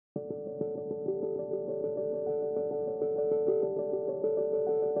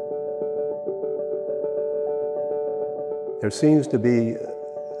There seems to be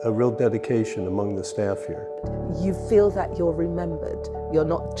a real dedication among the staff here. You feel that you're remembered. You're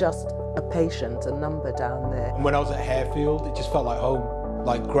not just a patient, a number down there. When I was at Harefield, it just felt like home.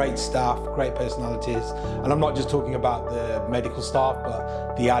 Like great staff, great personalities. And I'm not just talking about the medical staff,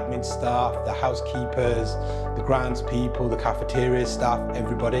 but the admin staff, the housekeepers, the grounds people, the cafeteria staff,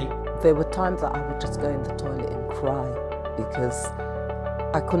 everybody. There were times that I would just go in the toilet and cry because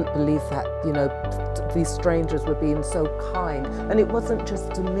I couldn't believe that, you know, these strangers were being so kind. And it wasn't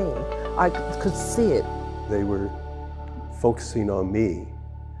just to me, I could see it. They were focusing on me,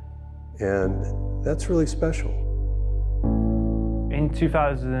 and that's really special. In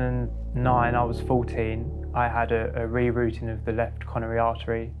 2009, I was 14. I had a rerouting of the left coronary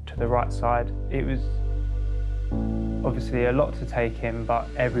artery to the right side. It was obviously a lot to take in, but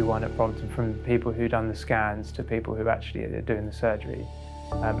everyone at Brompton, from people who done the scans to people who actually are doing the surgery,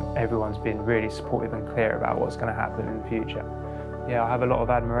 everyone's been really supportive and clear about what's going to happen in the future. Yeah, I have a lot of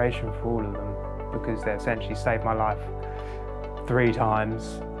admiration for all of them because they essentially saved my life 3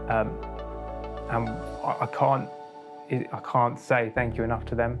 times, and I can't say thank you enough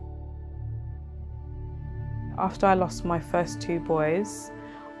to them. After I lost my first 2 boys,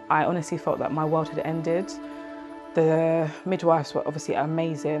 I honestly felt that my world had ended. The midwives were obviously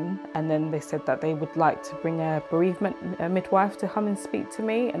amazing, and then they said that they would like to bring a bereavement midwife to come and speak to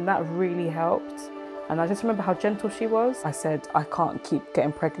me, and that really helped. And I just remember how gentle she was. I said, I can't keep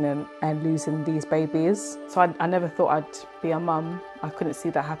getting pregnant and losing these babies. So I never thought I'd be a mum. I couldn't see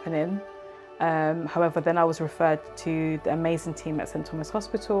that happening. However, then I was referred to the amazing team at St Thomas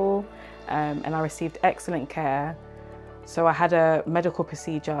Hospital, and I received excellent care. So I had a medical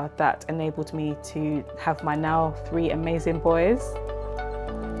procedure that enabled me to have my now 3 amazing boys.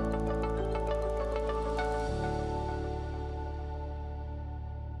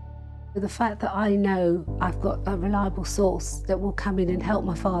 The fact that I know I've got a reliable source that will come in and help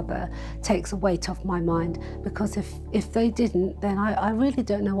my father takes a weight off my mind, because if they didn't, then I really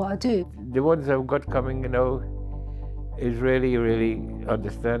don't know what I'd do. The ones I've got coming, you know, is really, really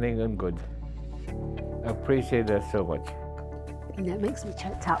understanding and good. I appreciate that so much. You know, it makes me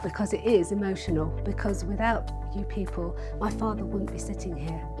choked up because it is emotional, because without you people, my father wouldn't be sitting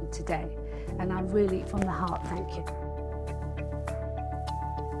here today. And I really, from the heart, thank you.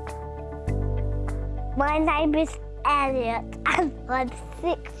 My name is Elliot and I'm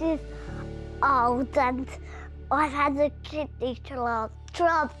 6 years old and I've had a kidney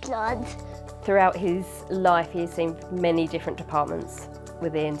transplant. Throughout his life, he's seen many different departments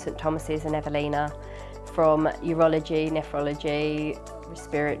within St Thomas's and Evelina, from urology, nephrology,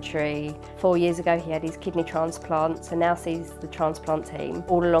 respiratory. 4 years ago, he had his kidney transplant, so now sees the transplant team.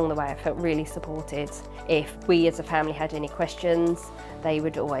 All along the way, I felt really supported. If we as a family had any questions, they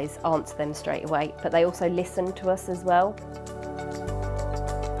would always answer them straight away, but they also listened to us as well.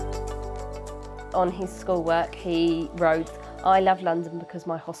 On his schoolwork, he wrote, "I love London because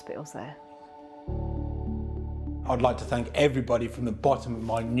my hospital's there." I'd like to thank everybody from the bottom of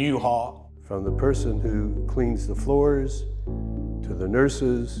my new heart. From the person who cleans the floors, to the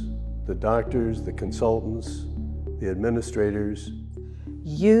nurses, the doctors, the consultants, the administrators.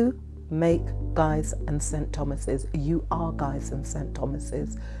 You make Guy's and St Thomas's. You are Guy's and St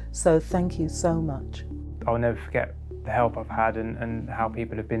Thomas's. So thank you so much. I'll never forget the help I've had and how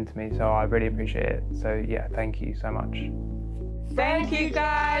people have been to me, so I really appreciate it. So yeah, thank you so much. Thank you,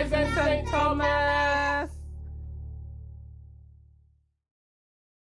 Guy's and St Thomas.